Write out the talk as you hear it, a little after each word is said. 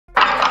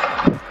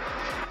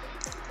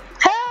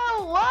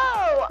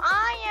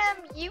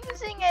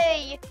using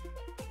a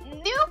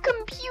new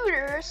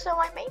computer, so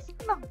I may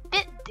seem a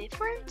bit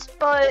different,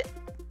 but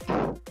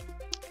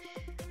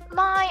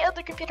my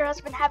other computer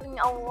has been having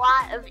a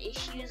lot of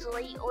issues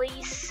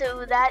lately,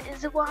 so that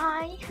is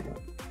why.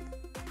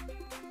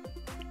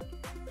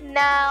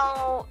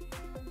 Now,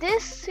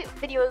 this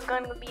video is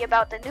going to be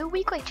about the new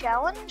weekly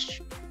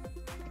challenge,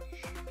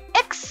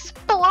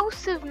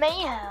 Explosive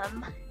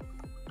Mayhem.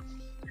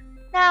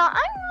 Now,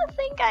 I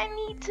think I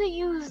need to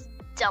use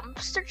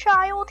Dumpster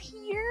Child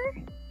here,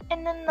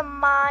 and then the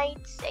my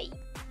sake.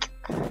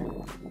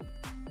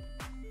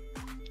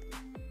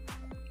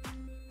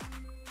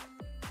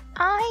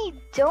 I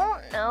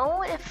don't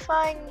know if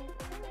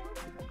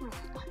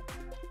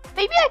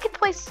maybe I could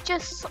place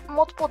just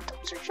multiple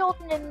dumpster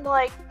children in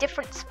like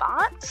different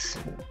spots.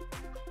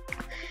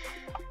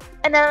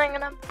 And then I'm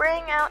gonna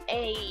bring out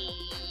a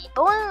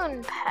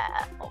balloon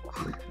pal.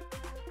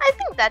 I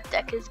think that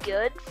deck is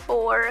good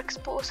for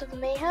Explosive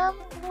Mayhem.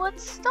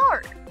 Let's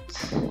start.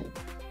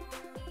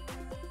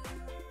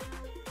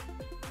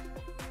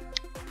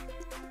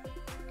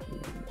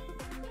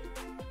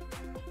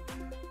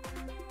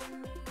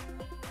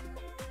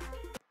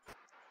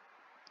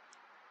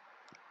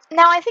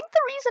 Now, I think the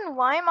reason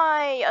why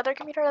my other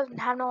computer doesn't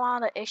have a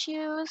lot of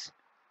issues,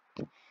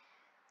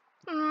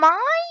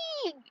 my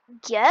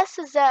guess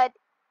is that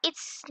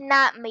it's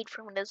not made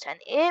for Windows 10.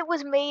 It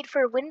was made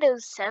for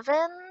Windows 7,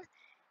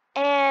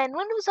 and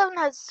Windows 7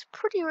 has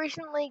pretty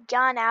recently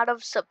gone out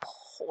of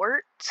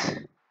support.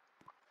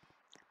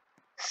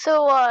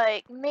 So,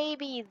 like,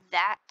 maybe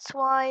that's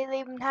why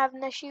they've been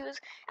having issues.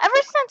 Ever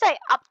since I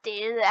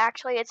updated it,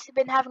 actually, it's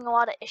been having a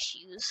lot of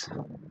issues.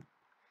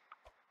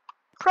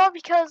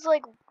 Probably because,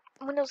 like,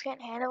 Windows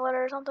can't handle it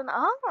or something.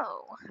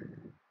 Oh.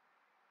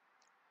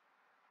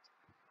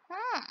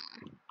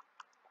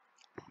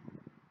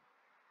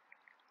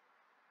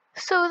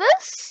 So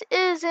this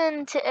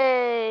isn't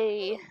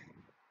a...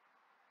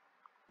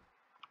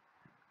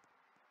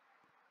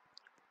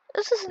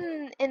 This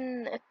isn't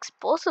an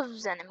explosive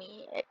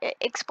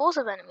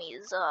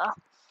enemies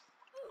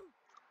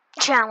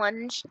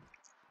challenge.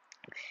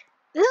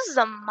 This is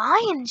a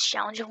Mayans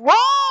challenge.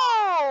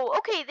 Whoa!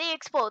 Okay, they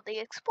explode.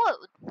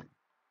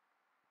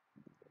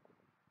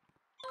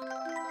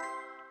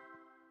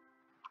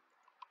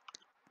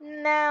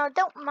 Now,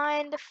 don't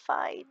mind if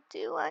I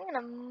do. I'm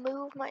gonna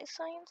move my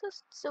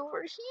scientists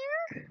over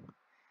here.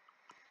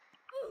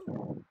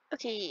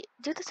 Okay,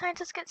 do the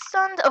scientists get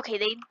stunned? Okay,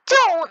 they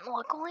don't,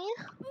 luckily.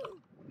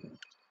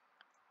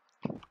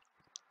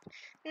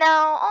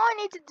 Now, all I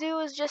need to do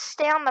is just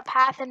stay on the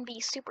path and be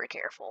super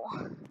careful.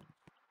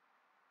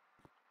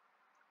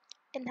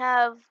 And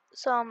have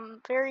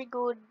some very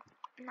good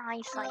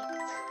eyesight.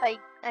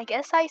 I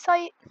guess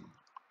eyesight?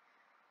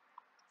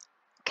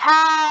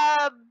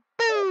 Kaboom!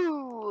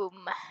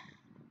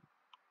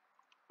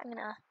 I'm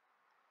gonna,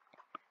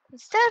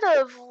 instead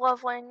of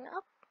leveling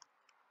up,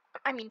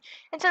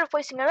 instead of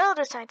placing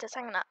another scientist,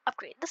 I'm gonna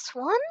upgrade this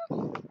one.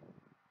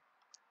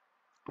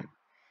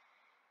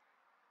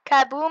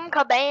 Kaboom,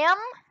 kabam.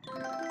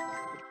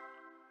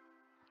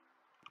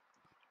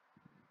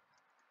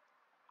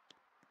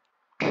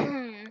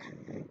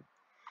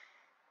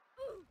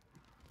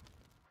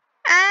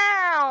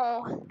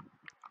 Ow!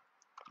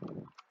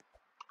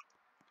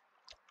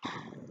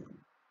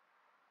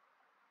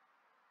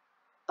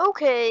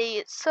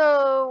 Okay,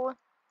 so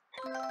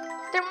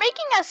they're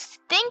making us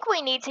think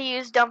we need to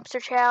use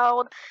Dumpster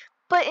Child,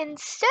 but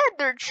instead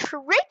they're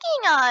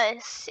tricking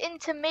us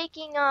into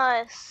making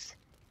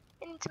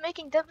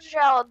Dumpster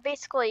Child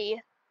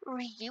basically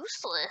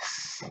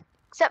useless,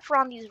 except for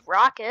on these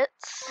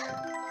rockets.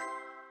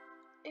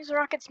 These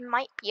rockets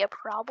might be a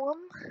problem,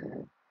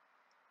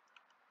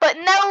 but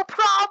no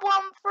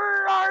problem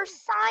for our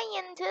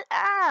scientist.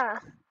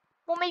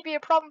 Well, maybe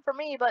a problem for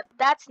me, but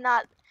that's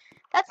not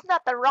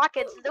the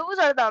rockets. Those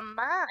are the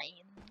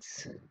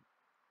mines.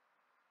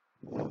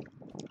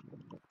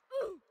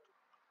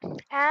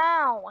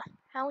 Ow!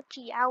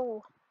 Ouchie!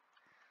 Ow!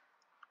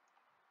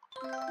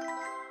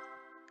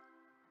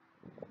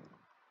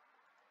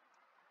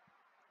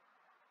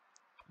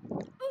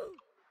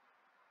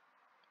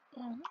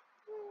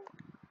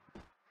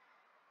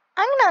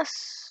 I'm gonna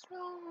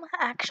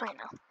actually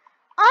no.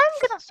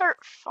 I'm gonna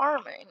start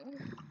farming.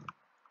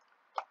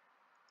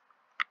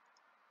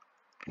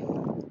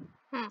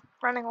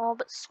 Running a little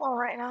bit slow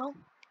right now.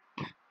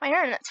 My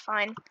internet's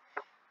fine.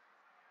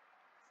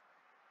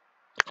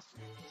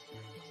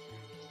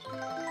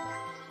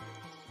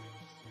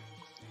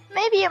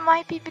 Maybe it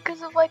might be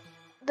because of like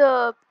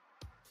the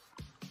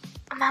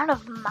amount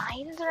of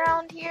mines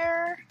around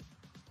here.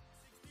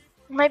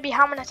 Maybe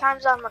how many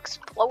times I'm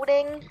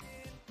exploding.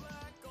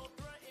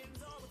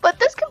 But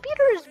this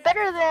computer is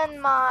better than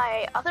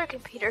my other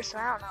computer, so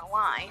I don't know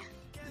why.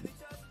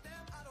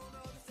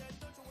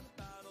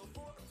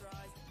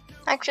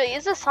 Actually,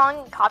 is this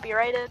song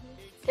copyrighted?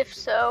 If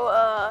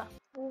so,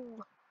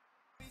 ooh.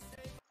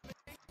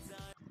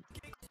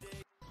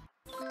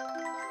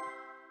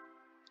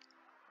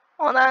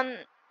 Well then,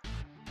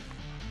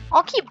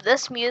 I'll keep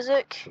this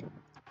music.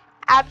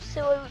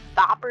 Absolute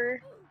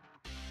bopper.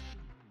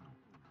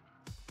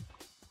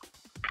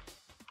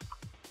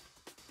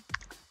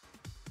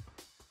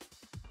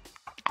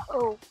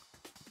 Oh.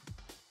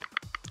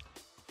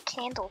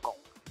 Candle gold.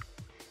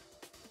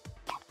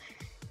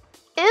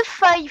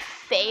 If I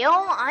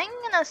fail, I'm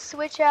gonna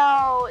switch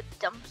out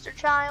Dumpster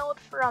Child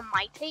for a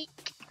Mytake.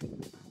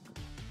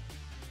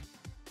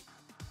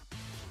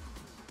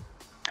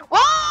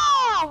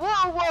 Whoa!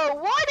 Whoa, whoa!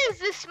 What is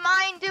this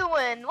mine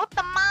doing? What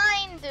the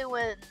mine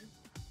doing?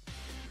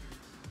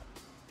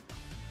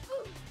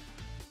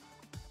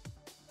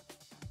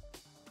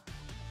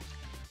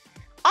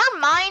 Are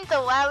mines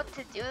allowed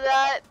to do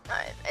that?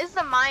 Is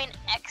the mine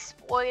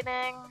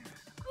exploiting?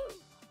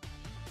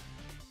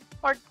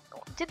 Or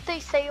did they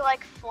say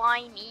like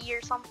fly me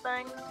or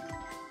something?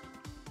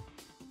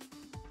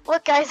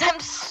 Look guys, I'm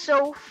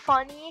so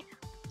funny.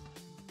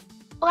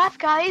 Laugh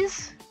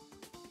guys.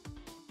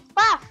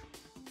 Laugh.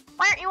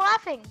 Why aren't you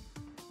laughing?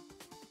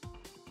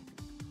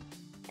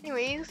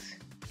 Anyways.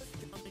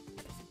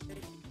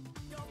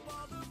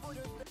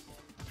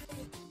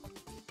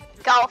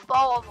 Golf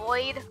ball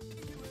avoid.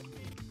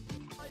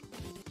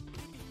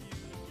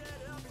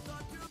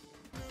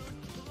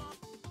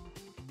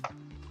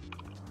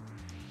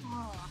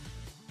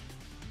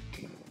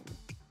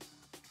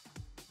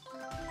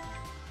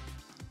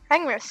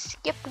 I'm gonna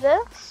skip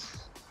this.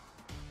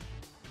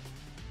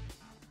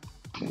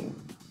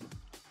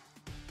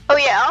 Oh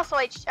yeah, also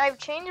I've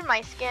changed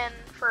my skin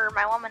for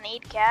my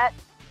lemonade cat.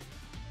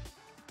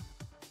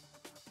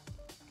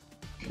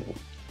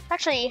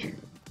 Actually,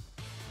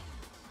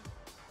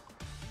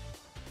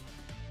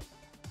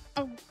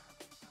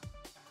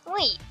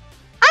 wait,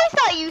 I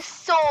thought you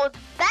sold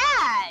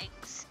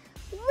bags.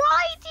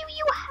 Why do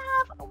you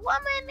have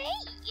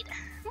lemonade?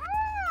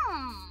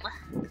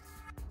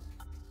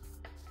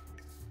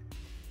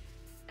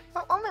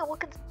 Well, let me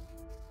look at.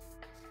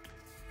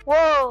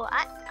 Whoa,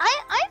 I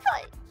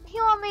thought he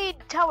all made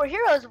Tower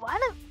Heroes. Why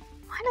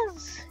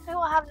does he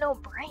have no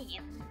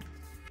brain?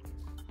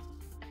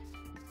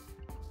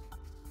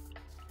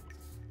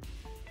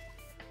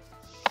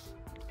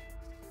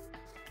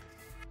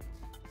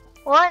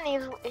 Well,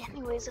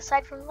 anyways,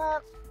 aside from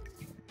that,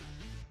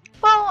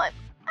 well,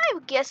 I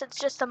guess it's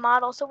just a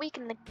model, so we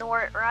can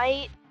ignore it,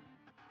 right?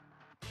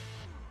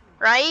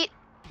 Right?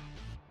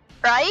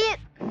 Right?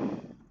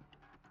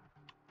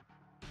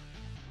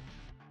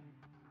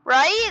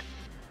 Right?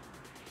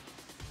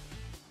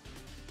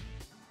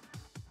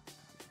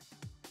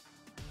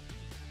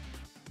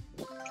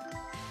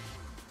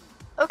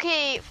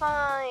 Okay,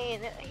 fine.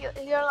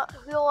 You're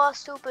all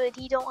stupid.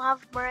 He don't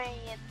have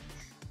brain.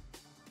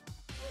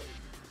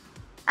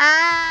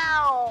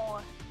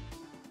 Ow!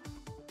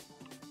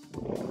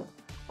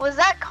 Was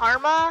that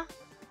karma?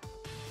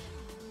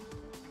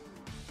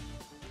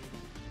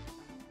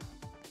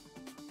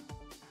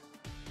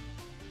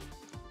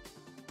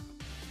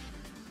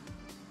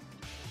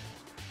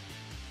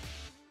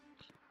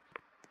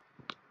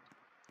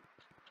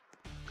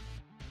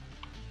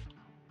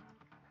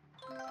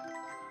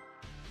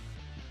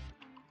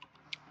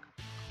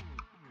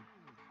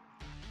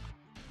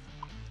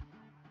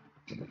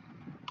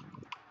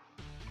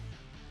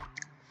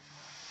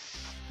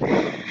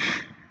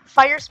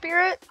 Fire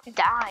spirit?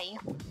 Die. Hey,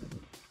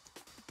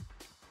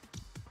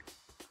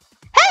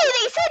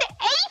 they said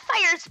a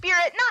fire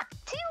spirit, not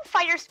 2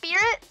 fire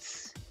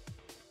spirits!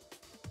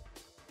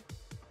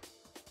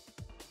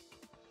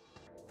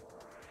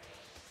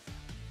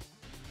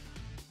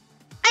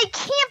 I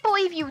can't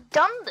believe you've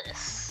done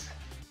this.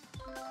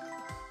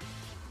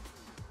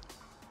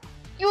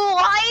 You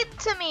lied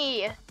to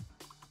me.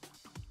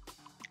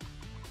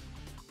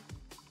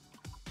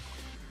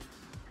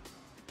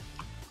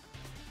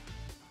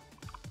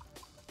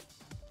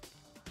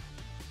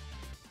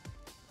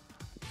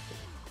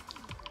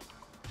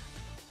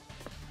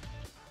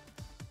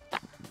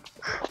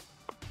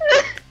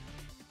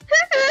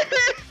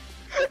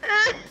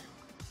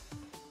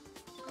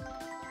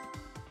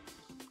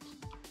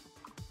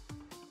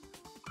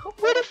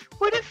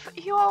 What if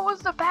he was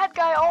the bad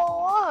guy all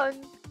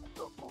along?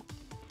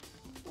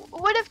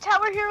 What if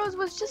Tower Heroes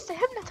was just to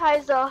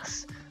hypnotize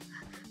us?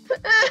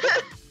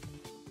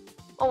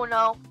 Oh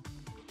no.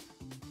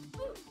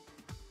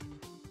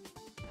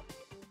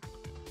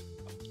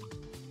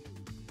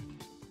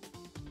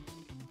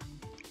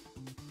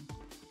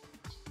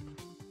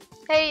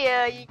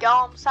 Hey, you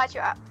golem statue.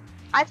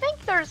 I think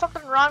there's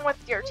something wrong with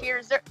your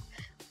tears.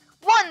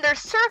 One, they're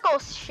circle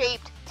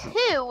shaped.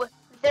 2,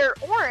 they're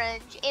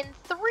orange. And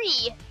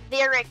 3,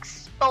 they're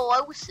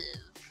explosive.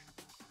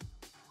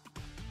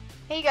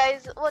 Hey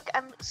guys, look,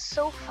 I'm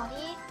so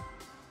funny.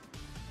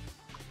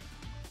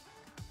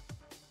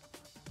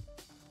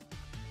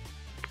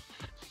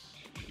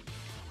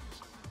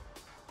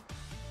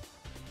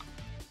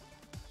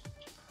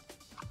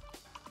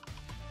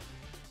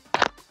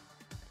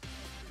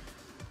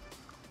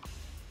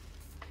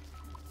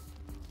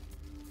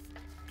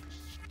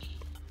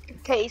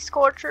 Okay,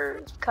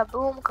 Scorchers,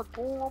 kaboom,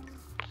 kaboom.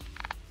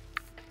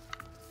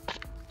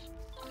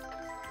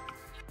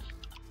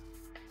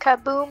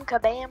 Kaboom,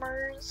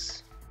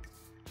 kabammers.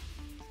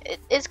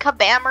 Is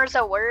kabammers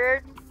a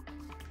word?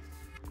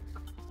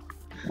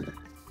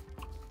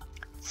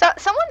 So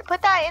someone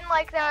put that in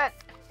like that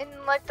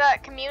in like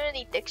that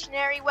community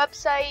dictionary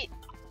website,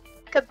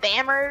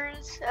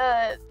 kabammers,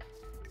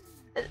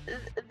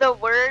 the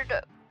word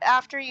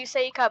after you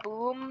say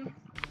kaboom.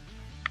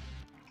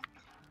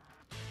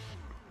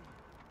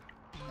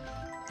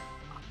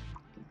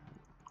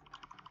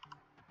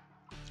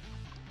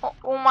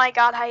 Oh my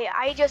god,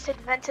 I just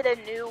invented a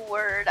new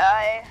word.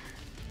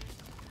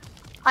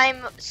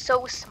 I'm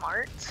so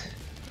smart.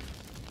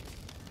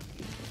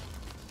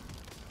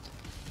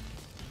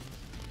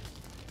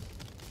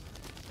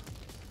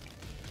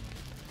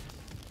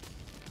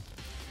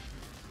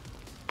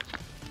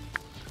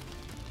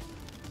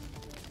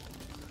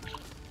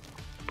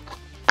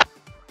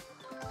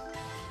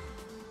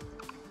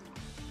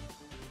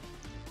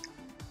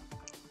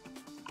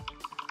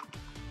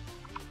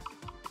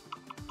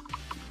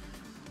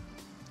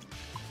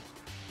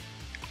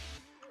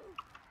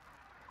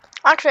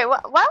 Actually, why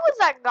was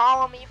that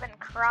golem even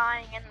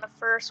crying in the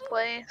first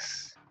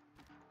place?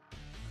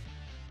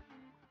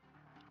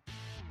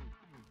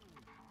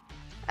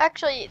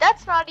 Actually,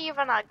 that's not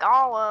even a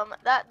golem.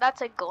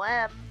 That's a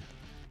glim.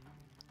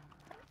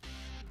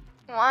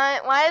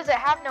 Why does it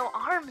have no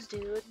arms,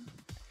 dude?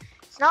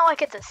 It's not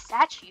like it's a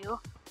statue.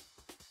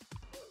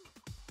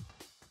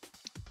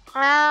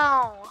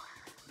 Ow.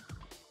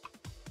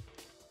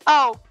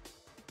 Oh,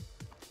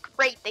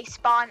 great, they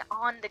spawn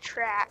on the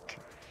track.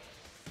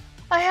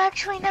 I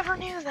actually never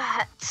knew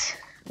that.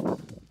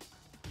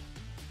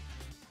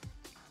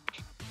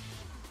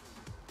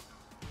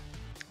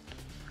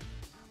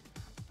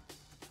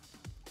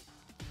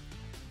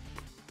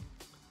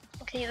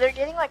 Okay, they're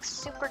getting like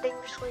super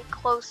dangerously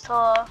close to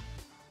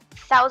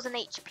 1000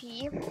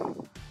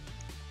 HP.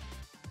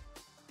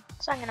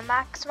 So I'm gonna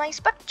max my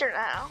Spectre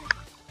now.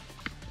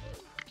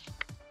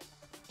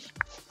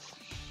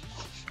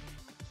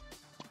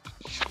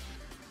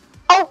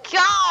 Oh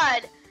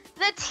god!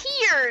 The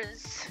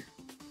tears!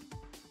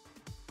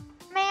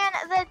 Man,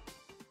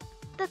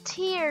 the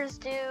tears,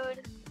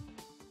 dude.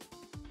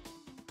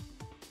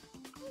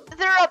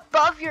 They're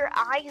above your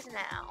eyes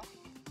now.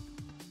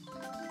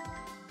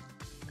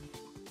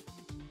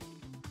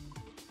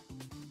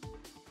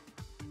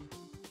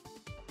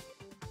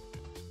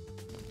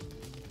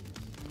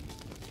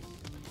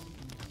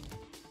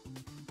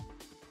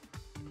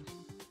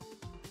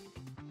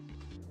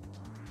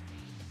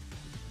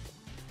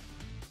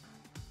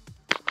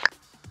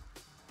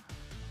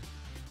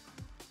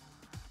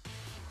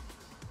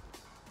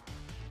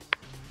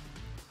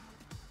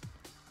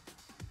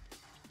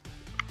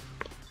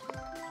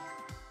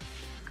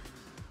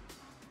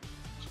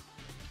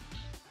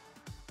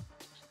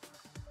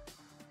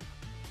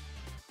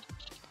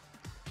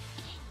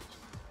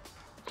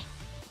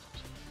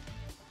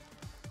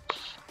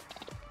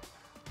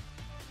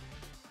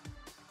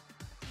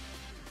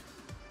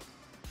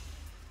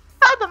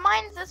 Oh, the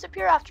mines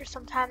disappear after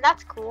some time.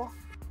 That's cool.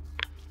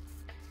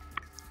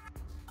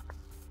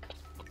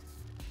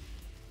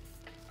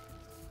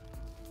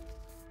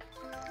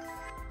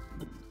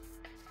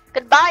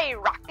 Goodbye,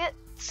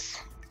 rockets.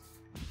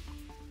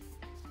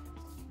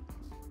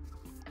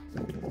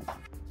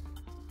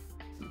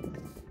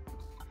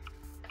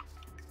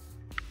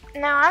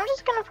 Now I'm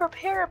just gonna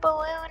prepare a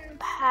balloon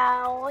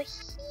pal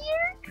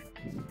here.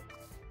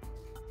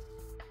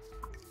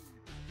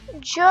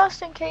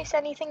 Just in case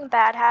anything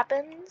bad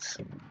happens.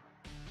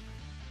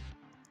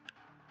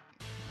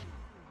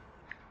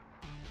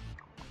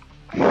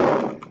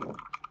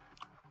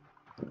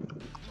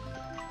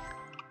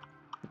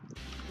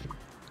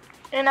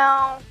 You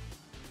know,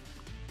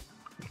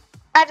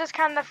 I just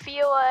kind of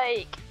feel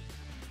like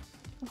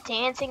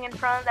dancing in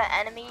front of the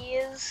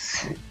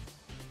enemies.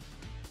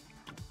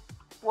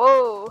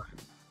 Whoa.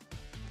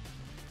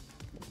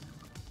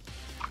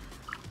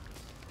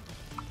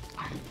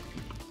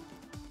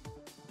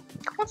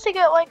 Once I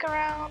get like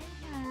around,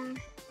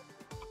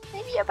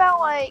 maybe about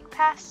like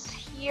past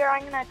here,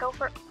 I'm gonna go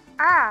for,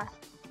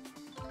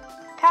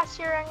 past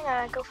here I'm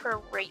gonna go for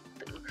a rate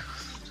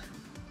boost.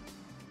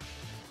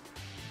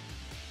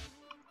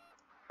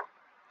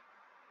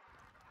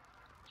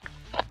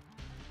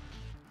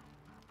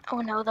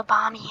 Oh no, the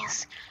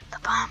bombies. The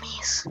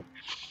bombies.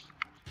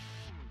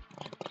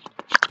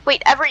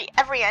 Wait,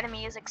 every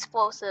enemy is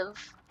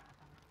explosive.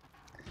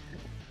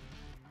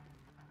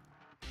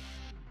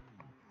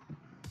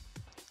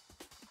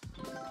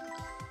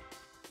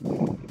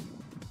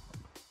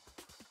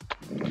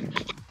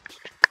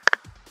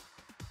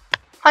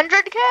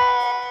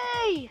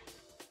 $100K!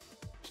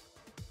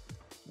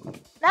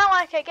 Not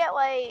like I get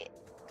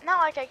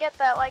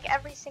that like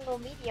every single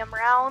medium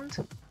round.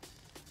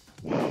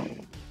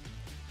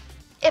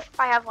 If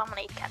I have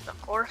lemonade cans, of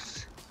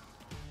course.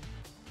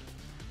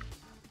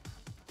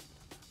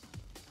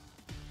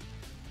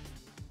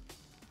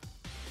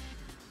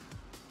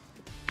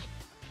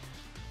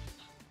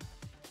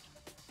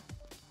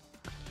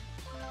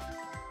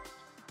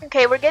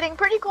 Okay, we're getting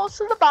pretty close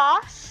to the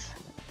boss.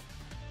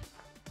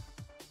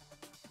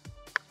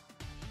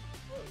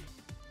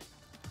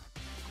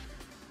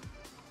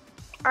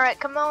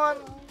 Alright, come on,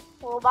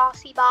 little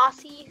bossy.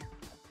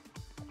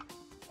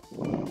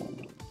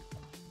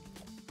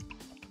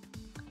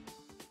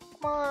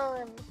 Come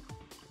on.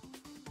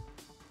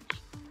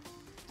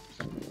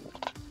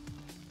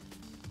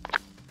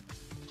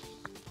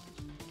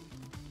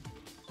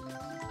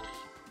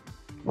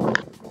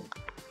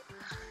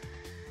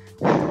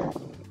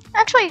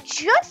 Actually,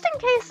 just in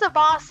case the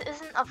boss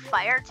isn't a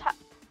fire type.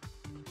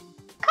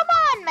 Come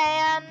on,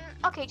 man.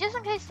 Okay, just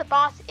in case the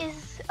boss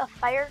is a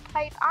fire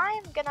type,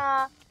 I'm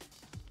gonna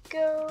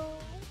go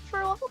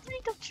for level 3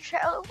 dumpster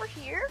shell over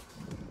here.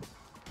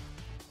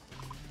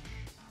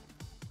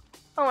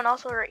 Oh, and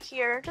also right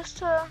here, just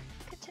to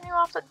continue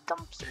off the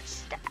dumpster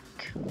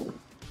stack.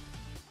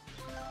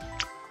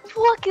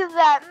 Look at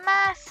that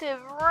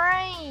massive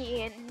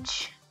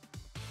range.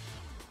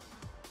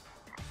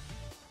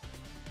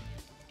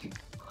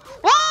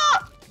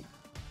 Whoa!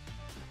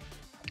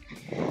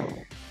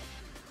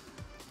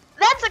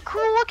 That's a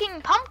cool looking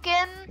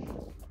pumpkin.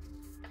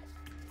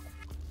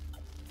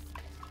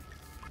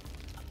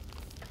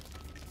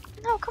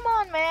 No, come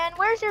on, man.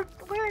 Where's your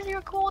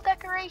cool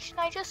decoration?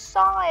 I just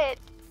saw it.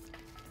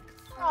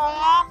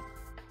 Aww.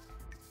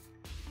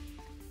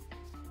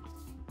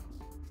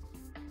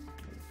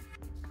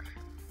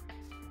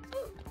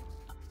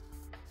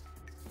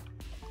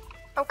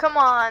 Oh, come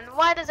on.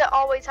 Why does it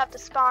always have to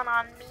spawn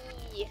on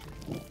me?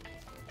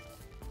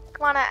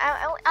 Come on,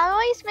 I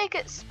always make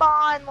it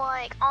spawn,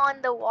 like,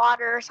 on the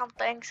water or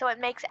something, so it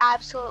makes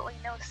absolutely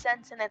no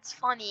sense and it's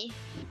funny.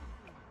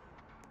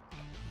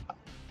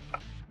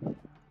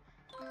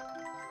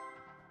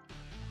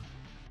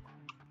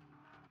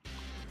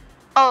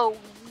 Oh,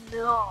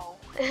 no.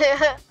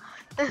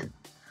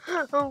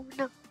 Oh,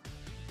 no.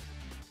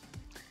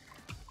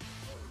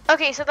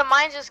 Okay, so the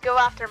mines just go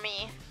after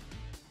me.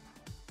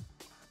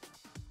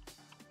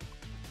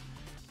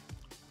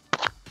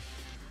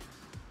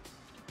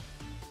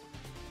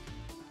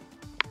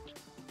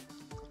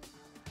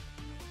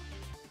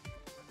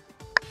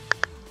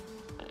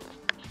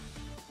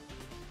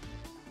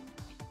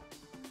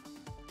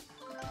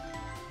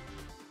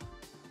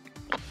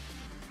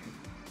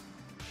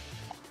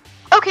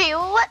 Okay,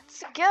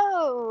 let's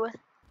go.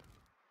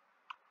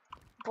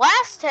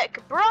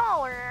 Blastech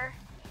Brawler.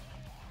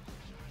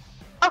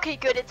 Okay,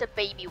 good, it's a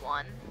baby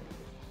one.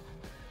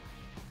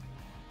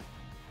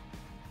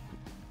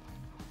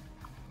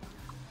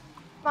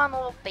 Come on,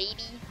 little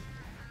baby.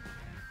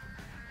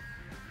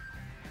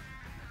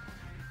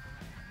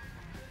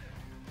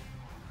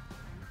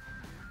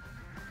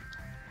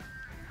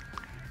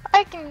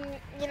 I can,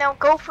 you know,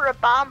 go for a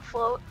bomb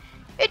float.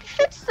 It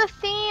fits the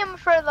theme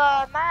for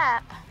the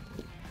map.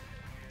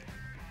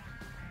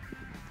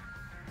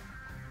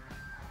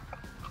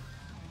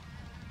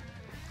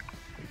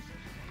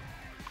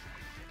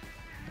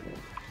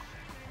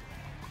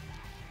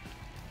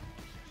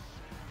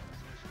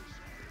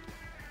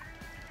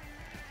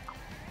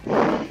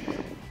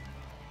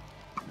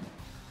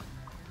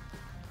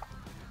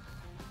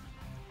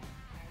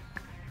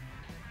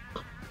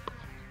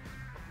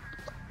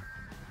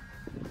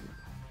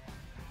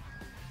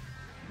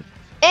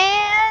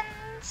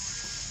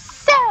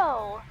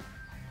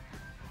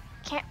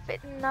 Can't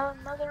fit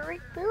another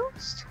rate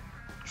boost.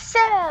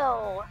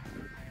 Sell.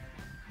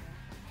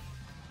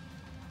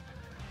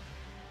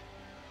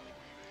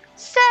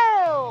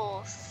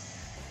 Sell.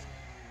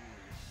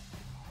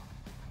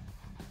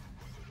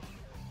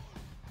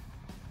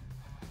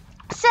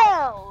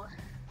 Sell.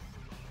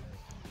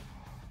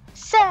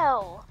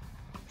 Sell.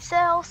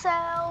 Sell.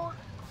 Sell.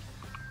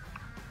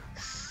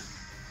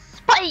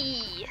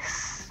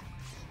 Space.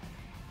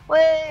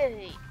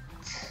 Wait.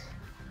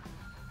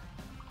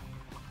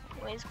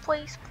 Anyways,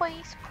 place.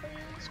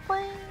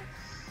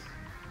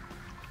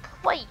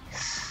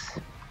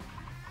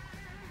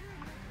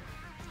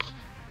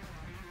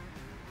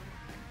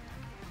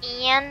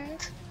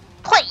 And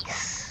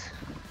place.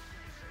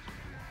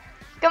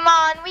 Come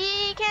on,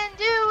 we can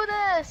do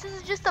this. This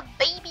is just a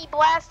baby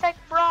Blastech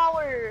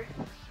Brawler.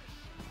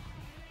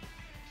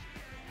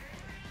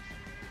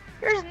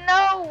 There's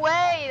no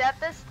way that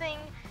this thing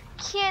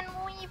can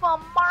leave a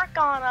mark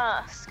on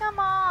us. Come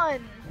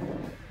on.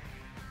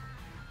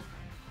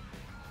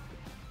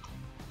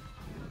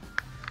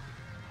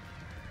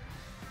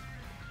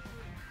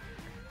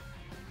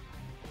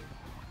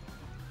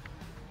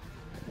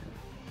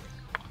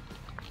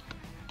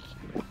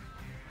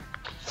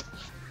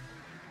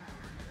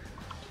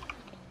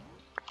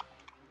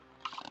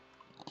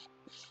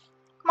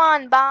 Come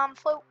on, bomb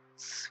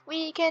floats.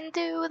 We can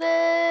do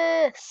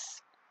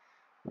this.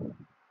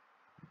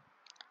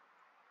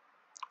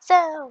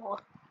 So,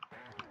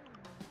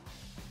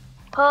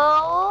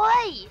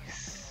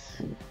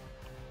 place.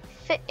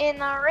 Fit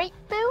in a rate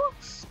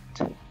boost.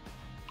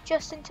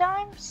 Just in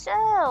time.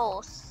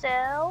 Sell.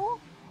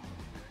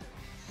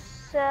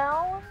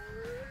 Come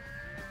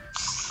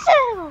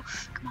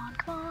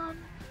on.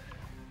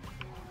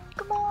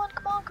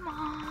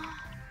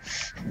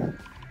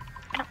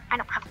 I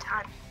don't have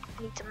time.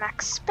 I need to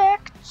max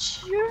spec.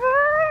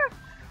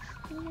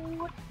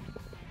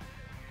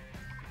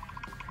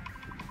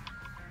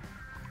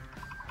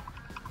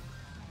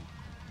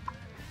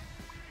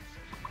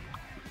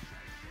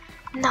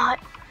 Not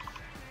a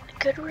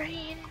good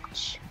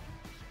range.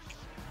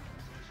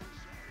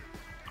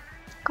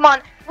 Come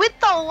on, with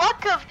the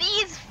luck of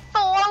these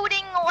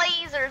floating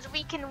lasers,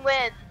 we can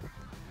win.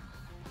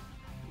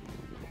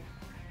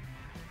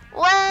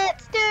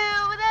 Let's do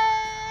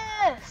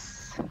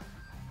this!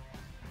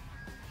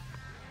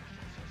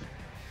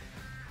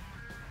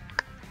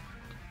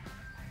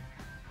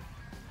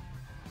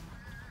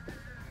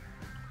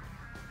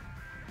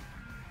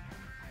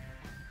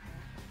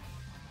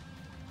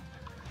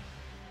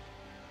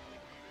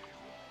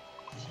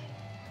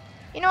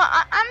 You know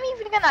what, I'm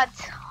even gonna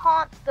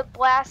taunt the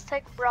Blast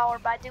Tech Brawler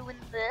by doing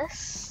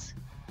this.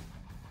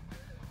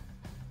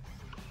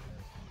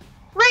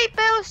 Rate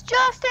boost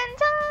just in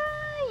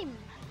time!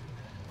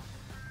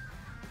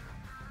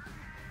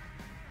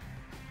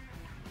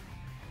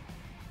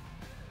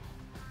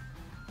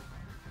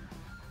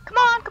 Come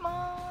on, come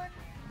on!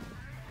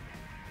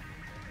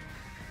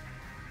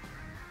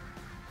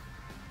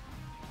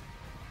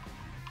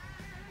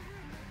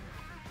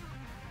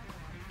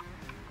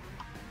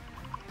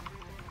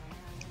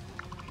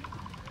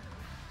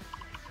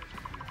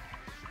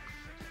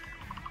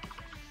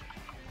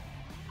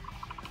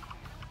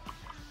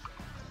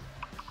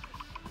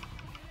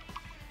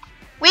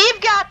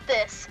 We've got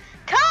this!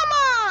 Come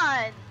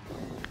on!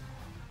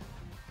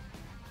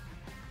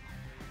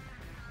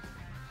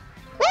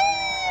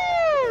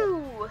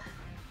 Woo!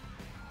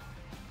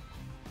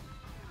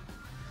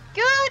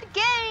 Good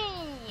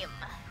game!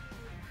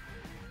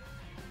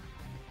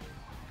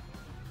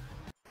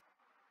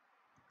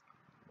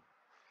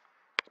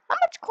 How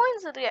much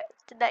coins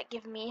did that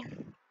give me?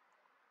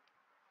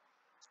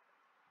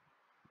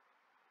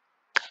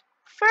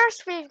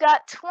 First, we've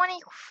got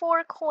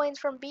 24 coins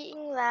from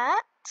beating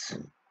that.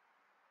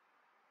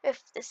 If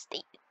this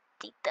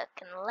data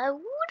can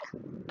load.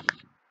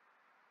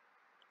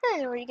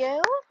 There we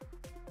go.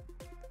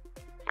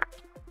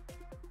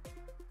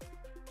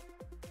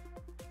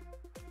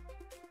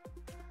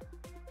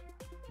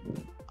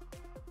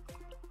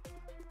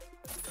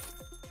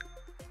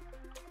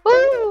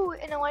 Woo!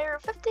 In a layer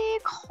of 50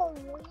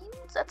 coins.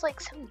 That's like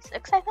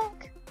 76, I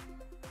think.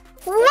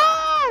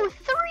 Whoa!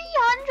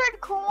 300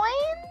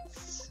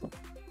 coins?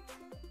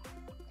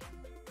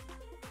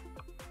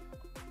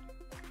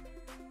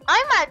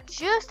 I'm at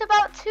just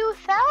about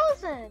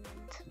 2,000.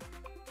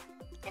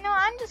 You know,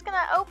 I'm just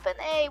gonna open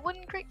a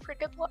wooden crate for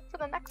good luck for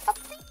the next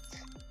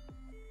update.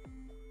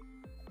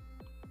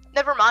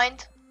 Never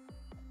mind.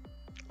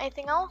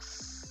 Anything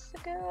else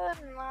good?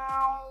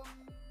 No.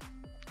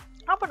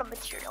 How about a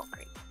material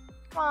crate?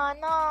 Come on,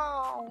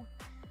 no.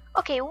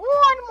 Okay,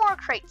 one more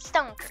crate.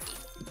 Stone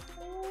crate.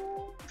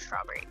 Ooh,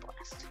 strawberry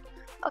blast.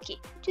 Okay,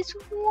 just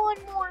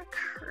one more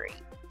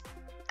crate.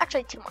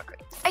 Actually, two more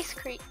crates. Ice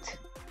crate.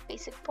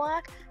 Basic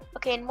black.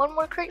 Okay, and one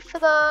more crate for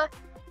the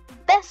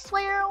best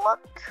layer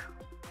look.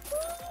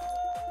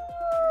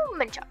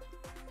 Minchop.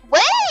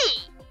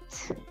 Wait!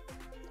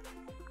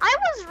 I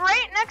was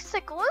right next to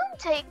Gloom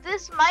Take.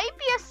 This might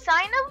be a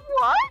sign of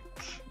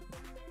luck.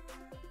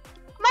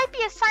 Might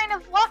be a sign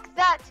of luck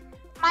that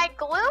my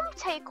Gloom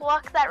Take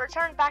luck that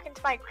returned back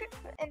into my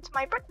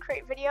brick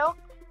crate video.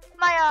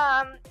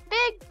 My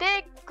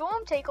big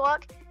Gloom Take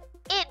luck.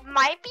 It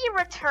might be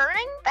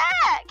returning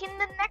back in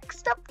the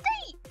next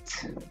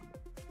update.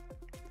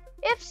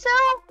 If so,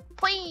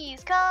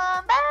 please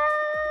come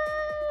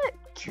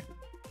back.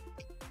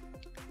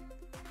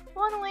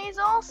 Anyways,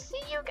 I'll see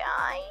you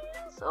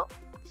guys. Oh,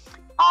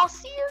 I'll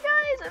see you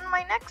guys in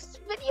my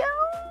next video.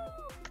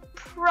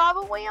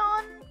 Probably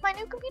on my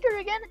new computer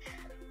again.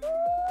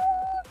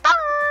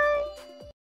 Bye.